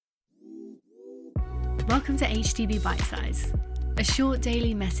Welcome to HTB Bite Size, a short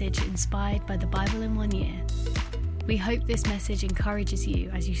daily message inspired by the Bible in 1 year. We hope this message encourages you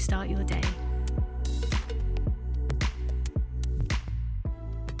as you start your day.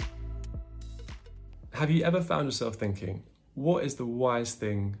 Have you ever found yourself thinking, what is the wise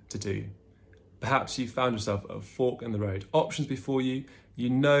thing to do? Perhaps you found yourself at a fork in the road, options before you, you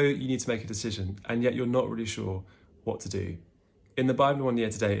know you need to make a decision, and yet you're not really sure what to do. In the Bible in 1 year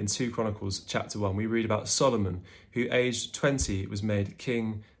today, in 2 Chronicles chapter 1, we read about Solomon, who aged 20 was made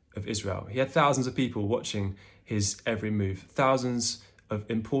king of Israel. He had thousands of people watching his every move, thousands of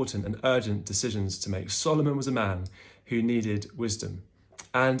important and urgent decisions to make. Solomon was a man who needed wisdom.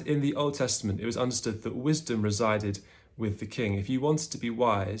 And in the Old Testament, it was understood that wisdom resided with the king. If you wanted to be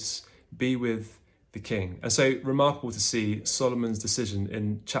wise, be with the king. And so remarkable to see Solomon's decision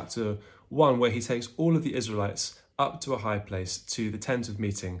in chapter 1, where he takes all of the Israelites up to a high place, to the tent of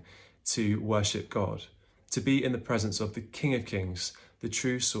meeting, to worship God, to be in the presence of the King of Kings, the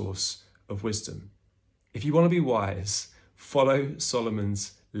true source of wisdom. If you want to be wise, follow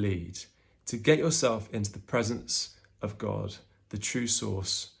Solomon's lead, to get yourself into the presence of God, the true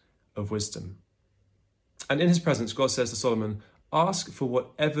source of wisdom. And in his presence, God says to Solomon, ask for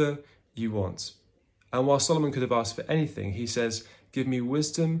whatever you want. And while Solomon could have asked for anything, he says, give me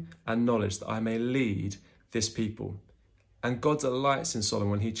wisdom and knowledge that I may lead this people. And God delights in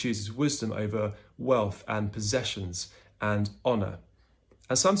Solomon when he chooses wisdom over wealth and possessions and honour.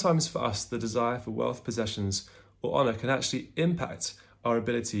 And sometimes for us, the desire for wealth, possessions or honour can actually impact our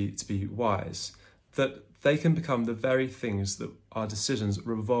ability to be wise, that they can become the very things that our decisions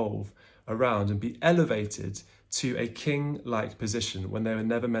revolve around and be elevated to a king-like position when they were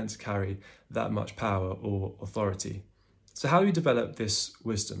never meant to carry that much power or authority. So how do we develop this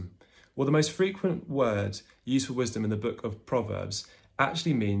wisdom? Well, the most frequent word used for wisdom in the book of Proverbs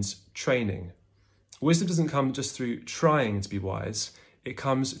actually means training. Wisdom doesn't come just through trying to be wise, it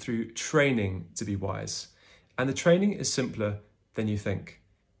comes through training to be wise. And the training is simpler than you think.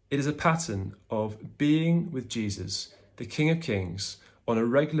 It is a pattern of being with Jesus, the King of Kings, on a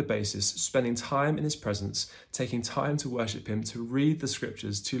regular basis, spending time in his presence, taking time to worship him, to read the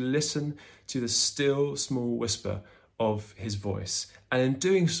scriptures, to listen to the still small whisper of his voice. And in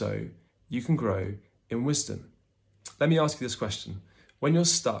doing so, you can grow in wisdom. Let me ask you this question. When you're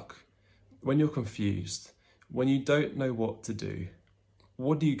stuck, when you're confused, when you don't know what to do,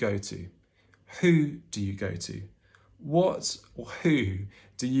 what do you go to? Who do you go to? What or who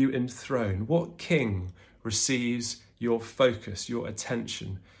do you enthrone? What king receives your focus, your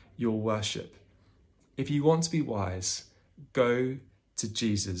attention, your worship? If you want to be wise, go to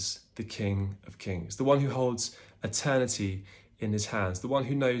Jesus, the King of Kings, the one who holds eternity in his hands, the one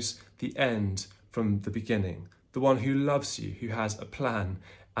who knows the end from the beginning, the one who loves you, who has a plan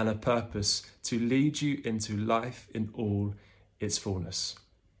and a purpose to lead you into life in all its fullness.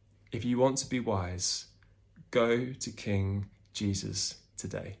 If you want to be wise, go to King Jesus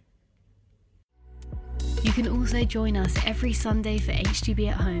today. You can also join us every Sunday for HTB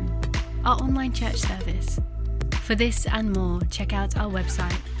at Home, our online church service. For this and more, check out our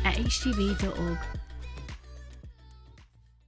website at htb.org.